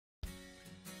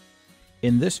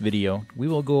In this video, we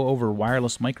will go over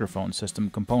wireless microphone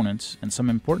system components and some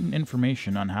important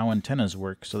information on how antennas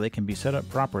work so they can be set up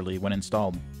properly when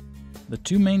installed. The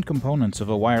two main components of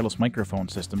a wireless microphone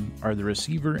system are the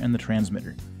receiver and the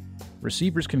transmitter.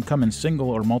 Receivers can come in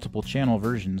single or multiple channel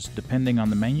versions depending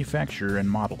on the manufacturer and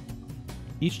model.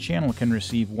 Each channel can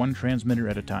receive one transmitter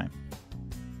at a time.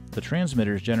 The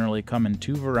transmitters generally come in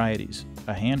two varieties,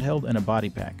 a handheld and a body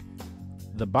pack.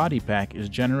 The body pack is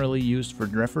generally used for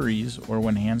referees or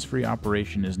when hands-free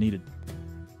operation is needed.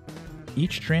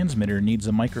 Each transmitter needs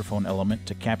a microphone element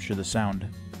to capture the sound.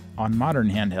 On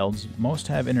modern handhelds, most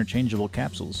have interchangeable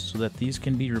capsules so that these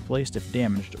can be replaced if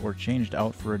damaged or changed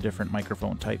out for a different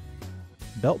microphone type.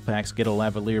 Belt packs get a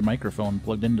lavalier microphone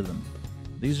plugged into them.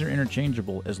 These are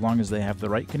interchangeable as long as they have the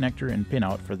right connector and pin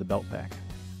out for the belt pack.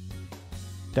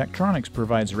 Daktronics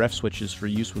provides ref switches for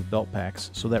use with belt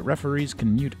packs so that referees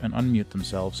can mute and unmute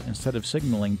themselves instead of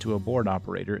signaling to a board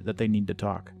operator that they need to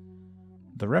talk.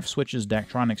 The ref switches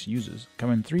Daktronics uses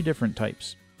come in three different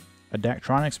types: a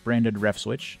Daktronics branded ref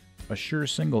switch, a Shure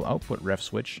single output ref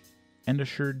switch, and a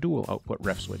Shure dual output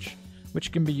ref switch,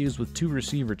 which can be used with two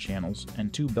receiver channels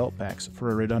and two belt packs for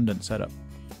a redundant setup.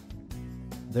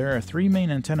 There are three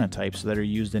main antenna types that are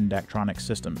used in Daktronics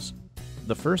systems.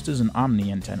 The first is an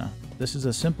omni antenna. This is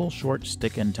a simple short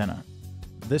stick antenna.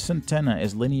 This antenna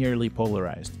is linearly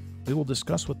polarized. We will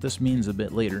discuss what this means a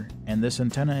bit later, and this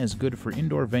antenna is good for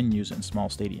indoor venues and small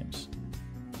stadiums.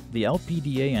 The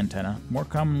LPDA antenna, more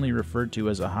commonly referred to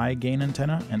as a high gain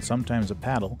antenna and sometimes a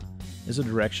paddle, is a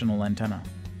directional antenna.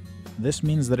 This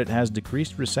means that it has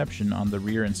decreased reception on the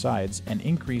rear and sides and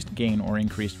increased gain or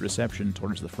increased reception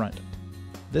towards the front.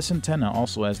 This antenna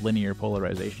also has linear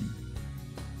polarization.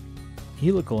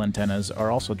 Helical antennas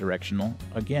are also directional,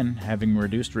 again having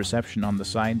reduced reception on the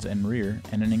sides and rear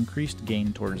and an increased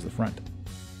gain towards the front.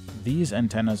 These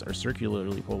antennas are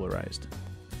circularly polarized.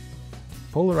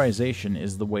 Polarization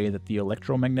is the way that the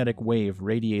electromagnetic wave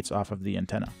radiates off of the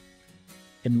antenna.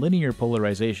 In linear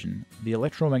polarization, the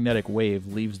electromagnetic wave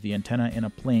leaves the antenna in a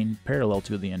plane parallel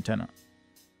to the antenna.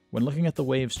 When looking at the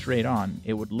wave straight on,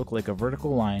 it would look like a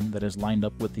vertical line that is lined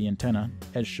up with the antenna,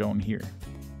 as shown here.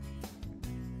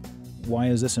 Why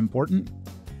is this important?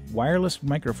 Wireless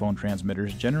microphone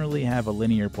transmitters generally have a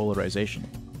linear polarization.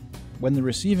 When the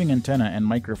receiving antenna and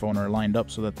microphone are lined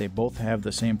up so that they both have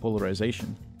the same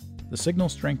polarization, the signal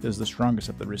strength is the strongest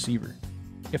at the receiver.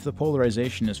 If the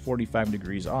polarization is 45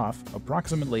 degrees off,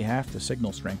 approximately half the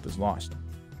signal strength is lost.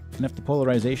 And if the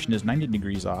polarization is 90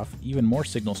 degrees off, even more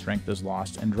signal strength is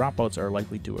lost and dropouts are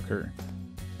likely to occur.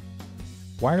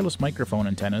 Wireless microphone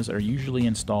antennas are usually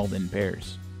installed in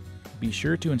pairs. Be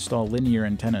sure to install linear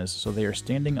antennas so they are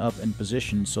standing up and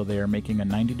positioned so they are making a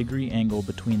 90-degree angle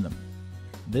between them.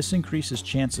 This increases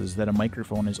chances that a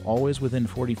microphone is always within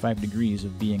 45 degrees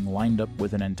of being lined up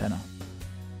with an antenna.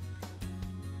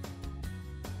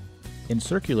 In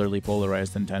circularly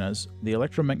polarized antennas, the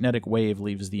electromagnetic wave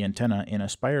leaves the antenna in a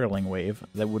spiraling wave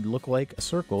that would look like a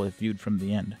circle if viewed from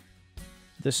the end.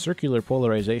 This circular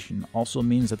polarization also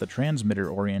means that the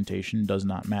transmitter orientation does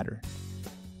not matter.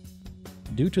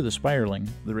 Due to the spiraling,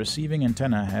 the receiving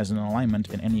antenna has an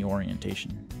alignment in any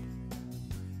orientation.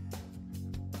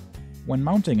 When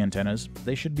mounting antennas,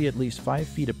 they should be at least 5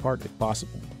 feet apart if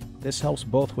possible. This helps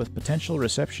both with potential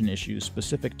reception issues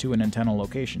specific to an antenna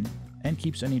location and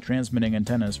keeps any transmitting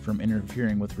antennas from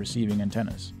interfering with receiving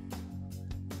antennas.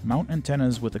 Mount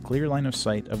antennas with a clear line of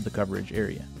sight of the coverage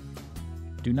area.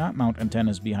 Do not mount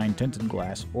antennas behind tinted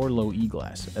glass or low E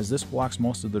glass, as this blocks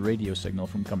most of the radio signal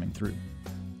from coming through.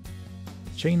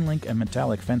 Chain link and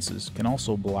metallic fences can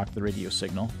also block the radio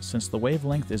signal since the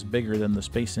wavelength is bigger than the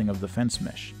spacing of the fence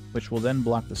mesh, which will then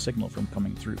block the signal from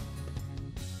coming through.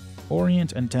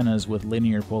 Orient antennas with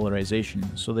linear polarization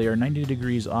so they are 90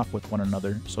 degrees off with one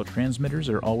another, so transmitters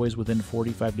are always within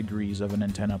 45 degrees of an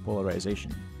antenna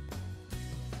polarization.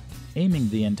 Aiming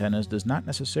the antennas does not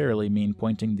necessarily mean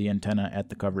pointing the antenna at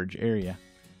the coverage area.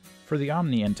 For the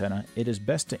omni antenna, it is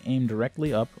best to aim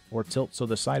directly up or tilt so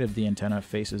the side of the antenna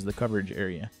faces the coverage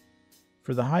area.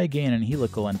 For the high gain and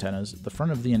helical antennas, the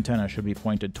front of the antenna should be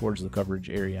pointed towards the coverage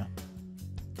area.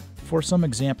 For some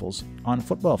examples, on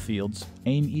football fields,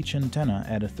 aim each antenna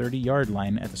at a 30-yard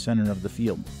line at the center of the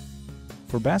field.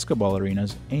 For basketball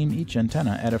arenas, aim each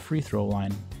antenna at a free throw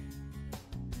line